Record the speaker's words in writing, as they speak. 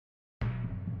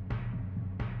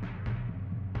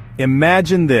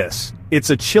Imagine this. It's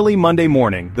a chilly Monday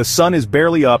morning, the sun is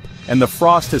barely up, and the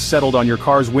frost has settled on your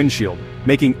car's windshield,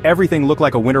 making everything look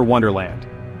like a winter wonderland.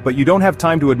 But you don't have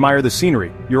time to admire the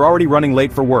scenery, you're already running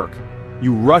late for work.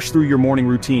 You rush through your morning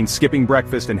routine, skipping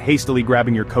breakfast and hastily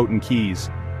grabbing your coat and keys.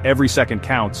 Every second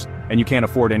counts, and you can't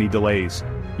afford any delays.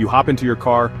 You hop into your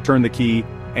car, turn the key,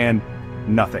 and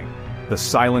nothing. The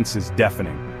silence is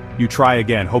deafening. You try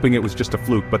again, hoping it was just a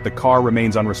fluke, but the car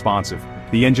remains unresponsive.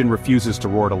 The engine refuses to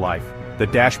roar to life. The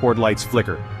dashboard lights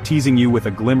flicker, teasing you with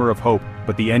a glimmer of hope,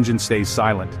 but the engine stays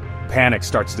silent. Panic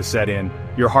starts to set in.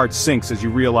 Your heart sinks as you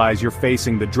realize you're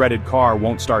facing the dreaded car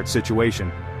won't start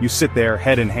situation. You sit there,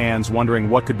 head in hands, wondering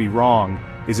what could be wrong.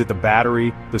 Is it the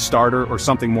battery, the starter, or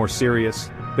something more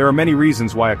serious? There are many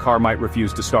reasons why a car might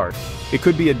refuse to start. It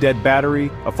could be a dead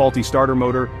battery, a faulty starter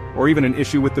motor, or even an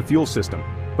issue with the fuel system.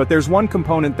 But there's one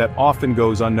component that often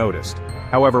goes unnoticed.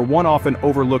 However, one often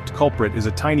overlooked culprit is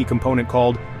a tiny component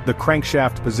called the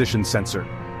Crankshaft Position Sensor.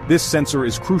 This sensor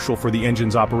is crucial for the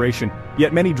engine's operation,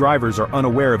 yet many drivers are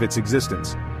unaware of its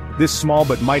existence. This small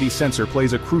but mighty sensor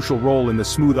plays a crucial role in the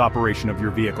smooth operation of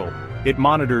your vehicle. It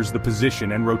monitors the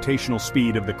position and rotational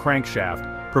speed of the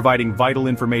crankshaft, providing vital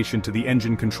information to the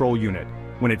engine control unit.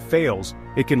 When it fails,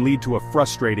 it can lead to a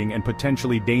frustrating and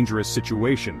potentially dangerous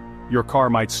situation. Your car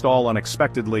might stall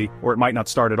unexpectedly, or it might not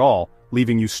start at all,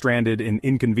 leaving you stranded in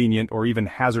inconvenient or even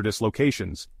hazardous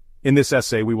locations. In this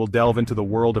essay, we will delve into the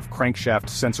world of crankshaft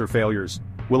sensor failures.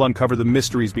 We'll uncover the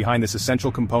mysteries behind this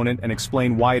essential component and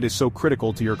explain why it is so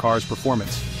critical to your car's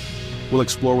performance. We'll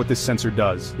explore what this sensor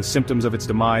does, the symptoms of its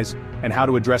demise, and how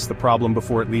to address the problem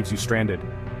before it leaves you stranded.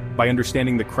 By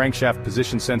understanding the crankshaft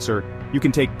position sensor, you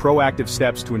can take proactive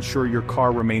steps to ensure your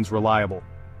car remains reliable,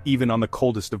 even on the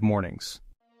coldest of mornings.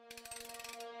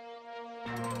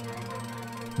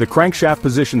 The Crankshaft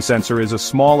Position Sensor is a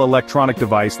small electronic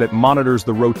device that monitors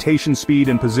the rotation speed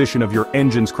and position of your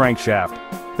engine's crankshaft.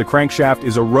 The crankshaft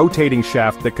is a rotating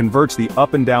shaft that converts the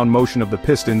up and down motion of the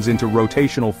pistons into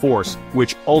rotational force,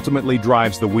 which ultimately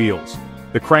drives the wheels.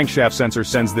 The crankshaft sensor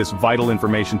sends this vital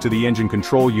information to the engine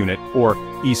control unit, or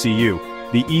ECU.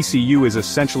 The ECU is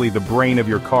essentially the brain of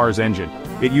your car's engine.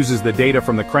 It uses the data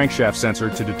from the crankshaft sensor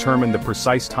to determine the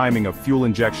precise timing of fuel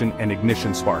injection and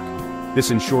ignition spark. This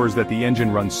ensures that the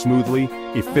engine runs smoothly,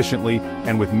 efficiently,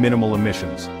 and with minimal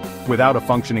emissions. Without a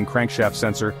functioning crankshaft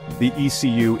sensor, the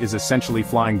ECU is essentially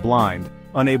flying blind,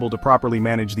 unable to properly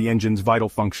manage the engine's vital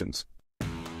functions.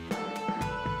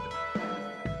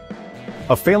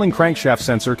 A failing crankshaft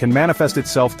sensor can manifest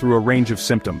itself through a range of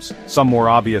symptoms, some more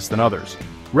obvious than others.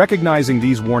 Recognizing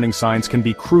these warning signs can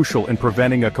be crucial in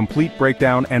preventing a complete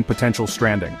breakdown and potential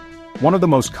stranding. One of the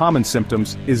most common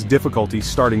symptoms is difficulty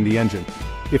starting the engine.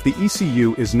 If the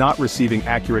ECU is not receiving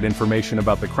accurate information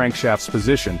about the crankshaft's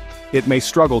position, it may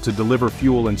struggle to deliver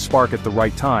fuel and spark at the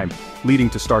right time, leading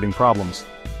to starting problems.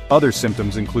 Other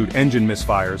symptoms include engine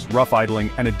misfires, rough idling,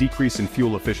 and a decrease in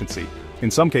fuel efficiency. In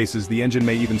some cases, the engine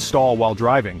may even stall while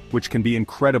driving, which can be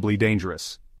incredibly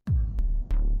dangerous.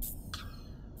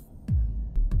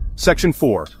 Section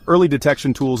 4. Early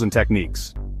Detection Tools and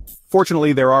Techniques.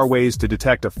 Fortunately, there are ways to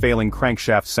detect a failing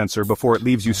crankshaft sensor before it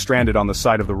leaves you stranded on the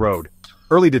side of the road.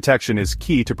 Early detection is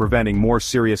key to preventing more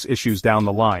serious issues down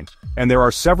the line, and there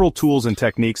are several tools and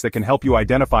techniques that can help you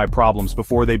identify problems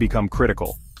before they become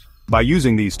critical. By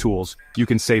using these tools, you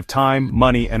can save time,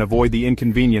 money, and avoid the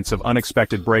inconvenience of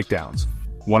unexpected breakdowns.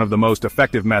 One of the most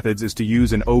effective methods is to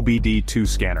use an OBD2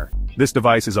 scanner. This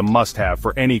device is a must-have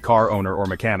for any car owner or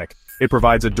mechanic. It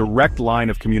provides a direct line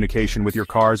of communication with your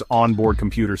car's onboard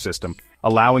computer system,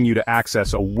 allowing you to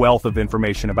access a wealth of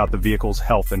information about the vehicle's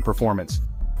health and performance.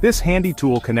 This handy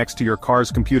tool connects to your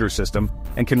car's computer system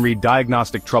and can read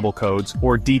diagnostic trouble codes,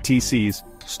 or DTCs,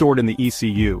 stored in the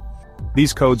ECU.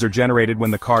 These codes are generated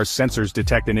when the car's sensors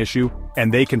detect an issue,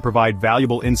 and they can provide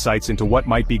valuable insights into what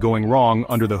might be going wrong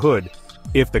under the hood.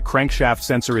 If the crankshaft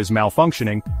sensor is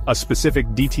malfunctioning, a specific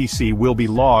DTC will be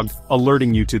logged,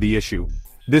 alerting you to the issue.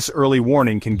 This early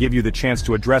warning can give you the chance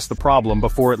to address the problem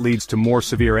before it leads to more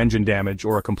severe engine damage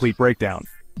or a complete breakdown.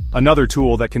 Another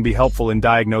tool that can be helpful in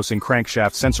diagnosing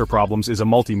crankshaft sensor problems is a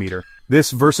multimeter.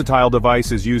 This versatile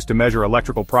device is used to measure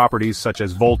electrical properties such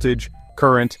as voltage,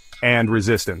 current, and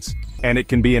resistance, and it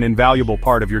can be an invaluable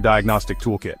part of your diagnostic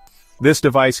toolkit. This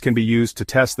device can be used to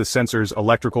test the sensor's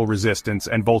electrical resistance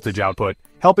and voltage output,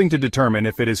 helping to determine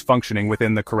if it is functioning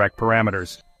within the correct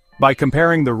parameters. By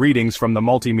comparing the readings from the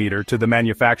multimeter to the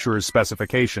manufacturer's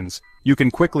specifications, you can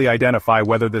quickly identify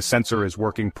whether the sensor is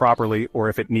working properly or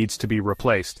if it needs to be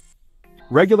replaced.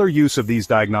 Regular use of these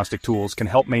diagnostic tools can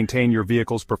help maintain your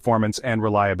vehicle's performance and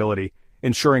reliability,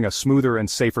 ensuring a smoother and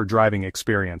safer driving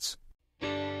experience.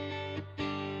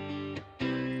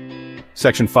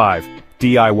 Section 5.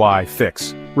 DIY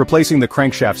Fix. Replacing the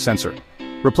crankshaft sensor.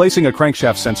 Replacing a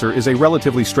crankshaft sensor is a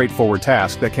relatively straightforward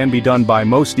task that can be done by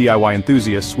most DIY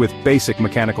enthusiasts with basic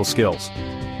mechanical skills.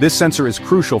 This sensor is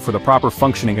crucial for the proper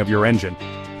functioning of your engine,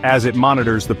 as it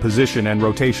monitors the position and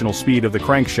rotational speed of the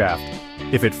crankshaft.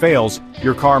 If it fails,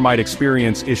 your car might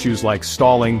experience issues like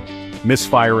stalling,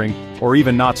 misfiring, or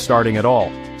even not starting at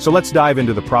all. So let's dive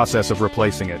into the process of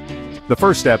replacing it. The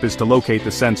first step is to locate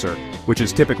the sensor, which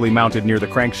is typically mounted near the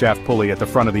crankshaft pulley at the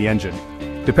front of the engine.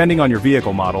 Depending on your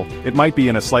vehicle model, it might be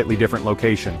in a slightly different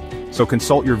location, so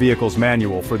consult your vehicle's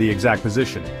manual for the exact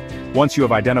position. Once you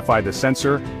have identified the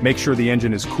sensor, make sure the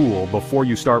engine is cool before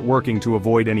you start working to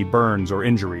avoid any burns or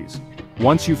injuries.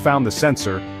 Once you've found the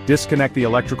sensor, disconnect the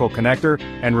electrical connector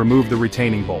and remove the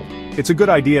retaining bolt. It's a good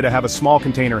idea to have a small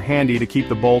container handy to keep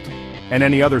the bolt and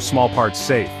any other small parts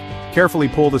safe. Carefully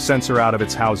pull the sensor out of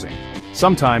its housing.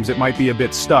 Sometimes it might be a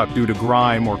bit stuck due to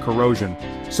grime or corrosion,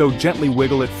 so gently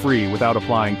wiggle it free without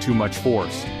applying too much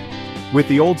force. With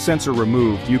the old sensor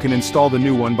removed, you can install the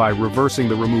new one by reversing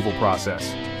the removal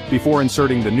process. Before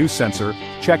inserting the new sensor,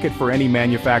 check it for any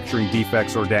manufacturing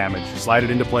defects or damage. Slide it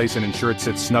into place and ensure it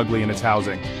sits snugly in its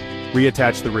housing.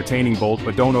 Reattach the retaining bolt,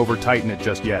 but don't over-tighten it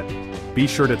just yet. Be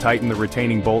sure to tighten the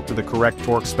retaining bolt to the correct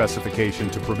torque specification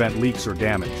to prevent leaks or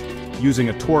damage. Using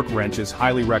a torque wrench is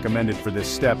highly recommended for this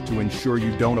step to ensure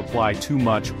you don't apply too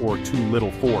much or too little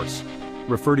force.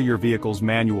 Refer to your vehicle's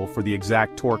manual for the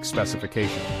exact torque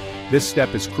specification. This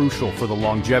step is crucial for the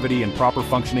longevity and proper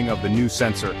functioning of the new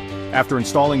sensor. After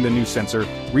installing the new sensor,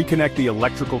 reconnect the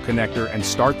electrical connector and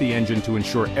start the engine to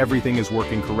ensure everything is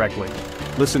working correctly.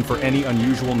 Listen for any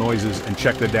unusual noises and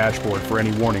check the dashboard for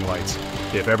any warning lights.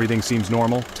 If everything seems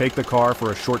normal, take the car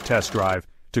for a short test drive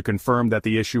to confirm that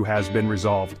the issue has been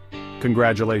resolved.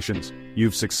 Congratulations,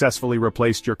 you've successfully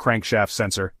replaced your crankshaft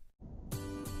sensor.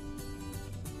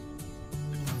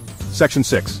 Section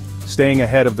 6. Staying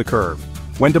ahead of the curve.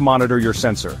 When to monitor your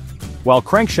sensor. While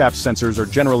crankshaft sensors are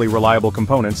generally reliable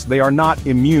components, they are not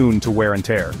immune to wear and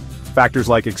tear. Factors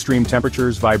like extreme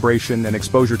temperatures, vibration, and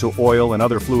exposure to oil and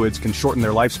other fluids can shorten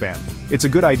their lifespan. It's a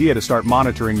good idea to start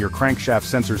monitoring your crankshaft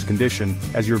sensor's condition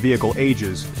as your vehicle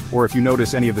ages, or if you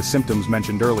notice any of the symptoms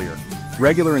mentioned earlier.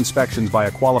 Regular inspections by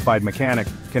a qualified mechanic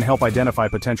can help identify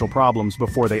potential problems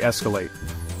before they escalate.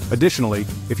 Additionally,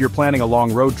 if you're planning a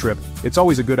long road trip, it's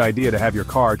always a good idea to have your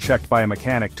car checked by a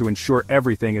mechanic to ensure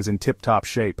everything is in tip-top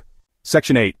shape.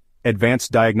 Section 8.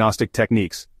 Advanced Diagnostic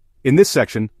Techniques. In this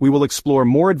section, we will explore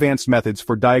more advanced methods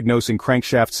for diagnosing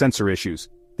crankshaft sensor issues.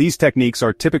 These techniques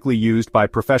are typically used by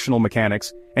professional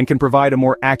mechanics and can provide a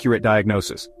more accurate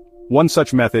diagnosis. One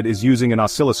such method is using an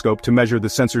oscilloscope to measure the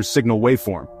sensor's signal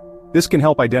waveform. This can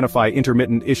help identify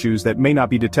intermittent issues that may not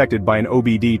be detected by an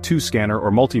OBD2 scanner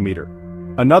or multimeter.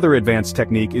 Another advanced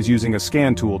technique is using a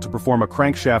scan tool to perform a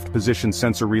crankshaft position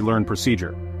sensor relearn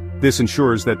procedure. This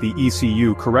ensures that the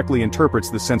ECU correctly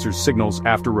interprets the sensor's signals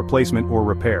after replacement or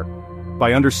repair.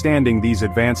 By understanding these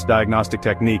advanced diagnostic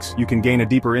techniques, you can gain a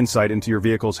deeper insight into your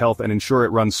vehicle's health and ensure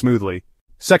it runs smoothly.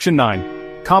 Section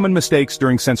 9. Common mistakes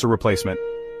during sensor replacement.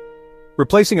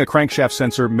 Replacing a crankshaft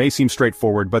sensor may seem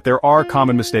straightforward, but there are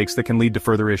common mistakes that can lead to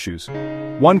further issues.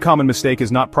 One common mistake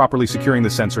is not properly securing the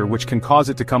sensor, which can cause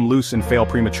it to come loose and fail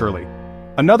prematurely.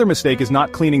 Another mistake is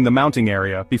not cleaning the mounting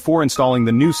area before installing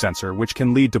the new sensor, which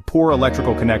can lead to poor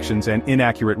electrical connections and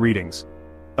inaccurate readings.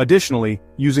 Additionally,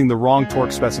 using the wrong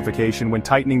torque specification when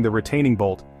tightening the retaining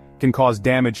bolt can cause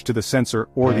damage to the sensor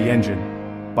or the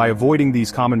engine. By avoiding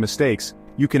these common mistakes,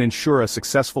 you can ensure a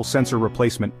successful sensor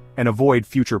replacement and avoid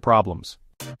future problems.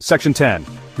 Section 10.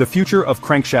 The future of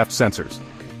crankshaft sensors.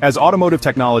 As automotive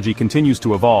technology continues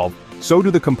to evolve, so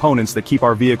do the components that keep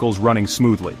our vehicles running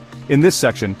smoothly. In this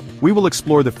section, we will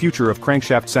explore the future of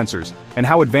crankshaft sensors and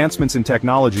how advancements in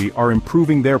technology are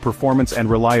improving their performance and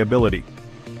reliability.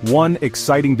 One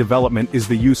exciting development is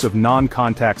the use of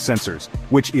non-contact sensors,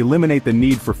 which eliminate the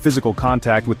need for physical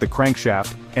contact with the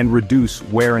crankshaft and reduce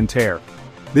wear and tear.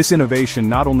 This innovation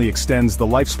not only extends the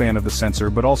lifespan of the sensor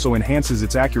but also enhances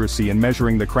its accuracy in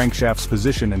measuring the crankshaft's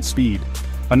position and speed.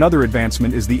 Another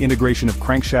advancement is the integration of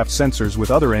crankshaft sensors with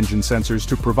other engine sensors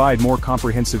to provide more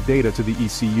comprehensive data to the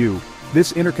ECU.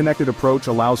 This interconnected approach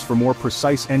allows for more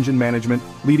precise engine management,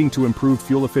 leading to improved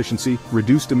fuel efficiency,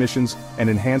 reduced emissions, and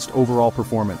enhanced overall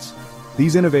performance.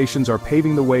 These innovations are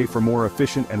paving the way for more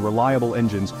efficient and reliable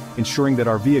engines, ensuring that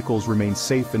our vehicles remain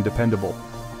safe and dependable.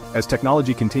 As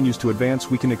technology continues to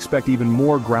advance, we can expect even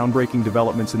more groundbreaking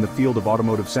developments in the field of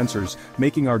automotive sensors,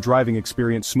 making our driving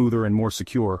experience smoother and more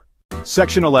secure.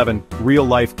 Section 11.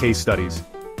 Real-life case studies.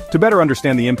 To better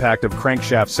understand the impact of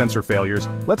crankshaft sensor failures,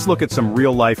 let's look at some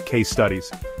real-life case studies.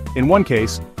 In one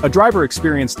case, a driver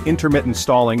experienced intermittent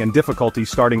stalling and difficulty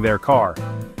starting their car.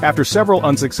 After several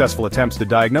unsuccessful attempts to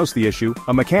diagnose the issue,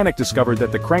 a mechanic discovered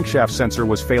that the crankshaft sensor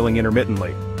was failing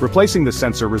intermittently. Replacing the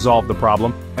sensor resolved the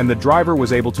problem, and the driver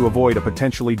was able to avoid a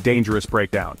potentially dangerous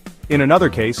breakdown. In another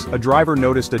case, a driver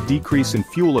noticed a decrease in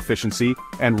fuel efficiency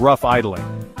and rough idling.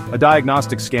 A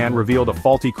diagnostic scan revealed a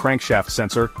faulty crankshaft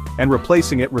sensor, and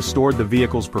replacing it restored the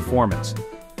vehicle's performance.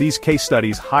 These case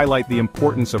studies highlight the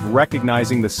importance of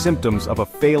recognizing the symptoms of a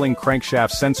failing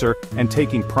crankshaft sensor and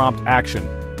taking prompt action.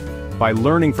 By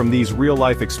learning from these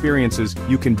real-life experiences,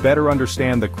 you can better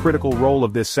understand the critical role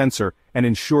of this sensor and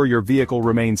ensure your vehicle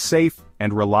remains safe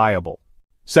and reliable.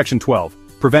 Section 12.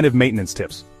 Preventive Maintenance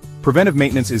Tips. Preventive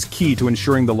maintenance is key to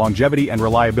ensuring the longevity and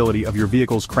reliability of your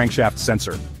vehicle's crankshaft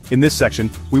sensor. In this section,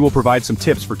 we will provide some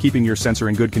tips for keeping your sensor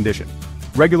in good condition.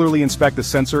 Regularly inspect the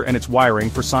sensor and its wiring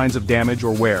for signs of damage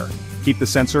or wear. Keep the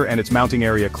sensor and its mounting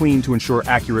area clean to ensure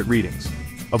accurate readings.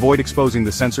 Avoid exposing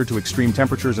the sensor to extreme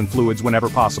temperatures and fluids whenever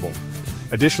possible.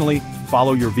 Additionally,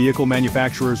 follow your vehicle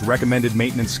manufacturer's recommended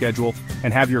maintenance schedule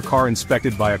and have your car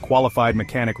inspected by a qualified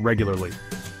mechanic regularly.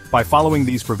 By following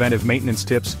these preventive maintenance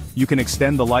tips, you can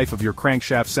extend the life of your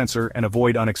crankshaft sensor and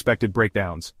avoid unexpected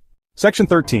breakdowns. Section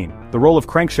 13. The role of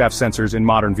crankshaft sensors in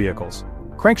modern vehicles.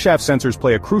 Crankshaft sensors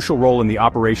play a crucial role in the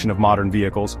operation of modern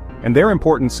vehicles, and their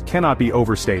importance cannot be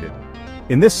overstated.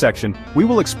 In this section, we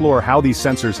will explore how these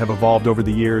sensors have evolved over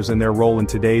the years and their role in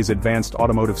today's advanced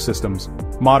automotive systems.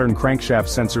 Modern crankshaft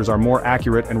sensors are more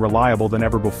accurate and reliable than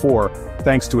ever before,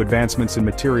 thanks to advancements in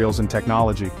materials and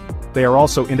technology. They are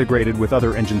also integrated with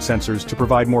other engine sensors to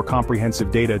provide more comprehensive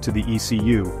data to the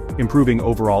ECU, improving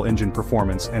overall engine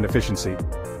performance and efficiency.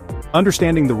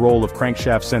 Understanding the role of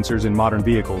crankshaft sensors in modern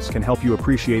vehicles can help you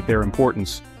appreciate their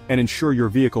importance and ensure your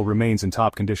vehicle remains in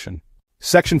top condition.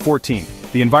 Section 14.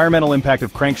 The environmental impact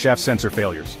of crankshaft sensor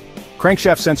failures.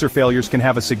 Crankshaft sensor failures can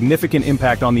have a significant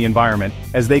impact on the environment,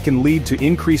 as they can lead to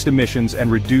increased emissions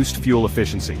and reduced fuel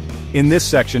efficiency. In this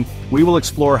section, we will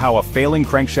explore how a failing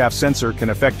crankshaft sensor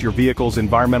can affect your vehicle's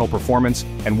environmental performance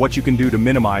and what you can do to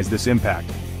minimize this impact.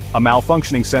 A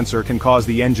malfunctioning sensor can cause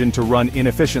the engine to run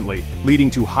inefficiently,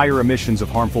 leading to higher emissions of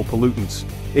harmful pollutants.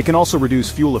 It can also reduce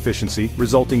fuel efficiency,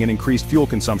 resulting in increased fuel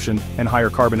consumption and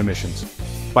higher carbon emissions.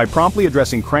 By promptly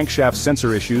addressing crankshaft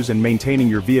sensor issues and maintaining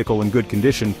your vehicle in good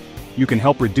condition, you can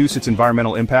help reduce its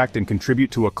environmental impact and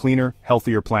contribute to a cleaner,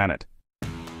 healthier planet.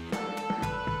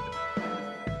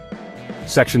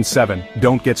 Section 7.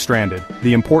 Don't get stranded.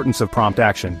 The importance of prompt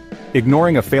action.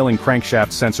 Ignoring a failing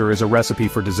crankshaft sensor is a recipe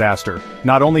for disaster.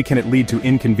 Not only can it lead to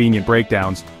inconvenient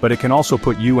breakdowns, but it can also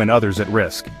put you and others at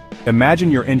risk.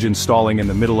 Imagine your engine stalling in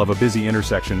the middle of a busy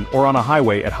intersection or on a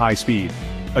highway at high speed.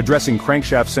 Addressing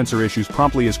crankshaft sensor issues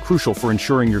promptly is crucial for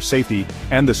ensuring your safety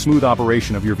and the smooth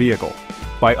operation of your vehicle.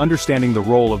 By understanding the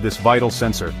role of this vital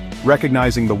sensor,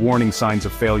 recognizing the warning signs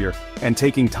of failure, and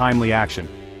taking timely action,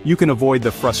 you can avoid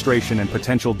the frustration and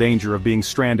potential danger of being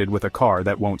stranded with a car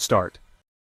that won't start.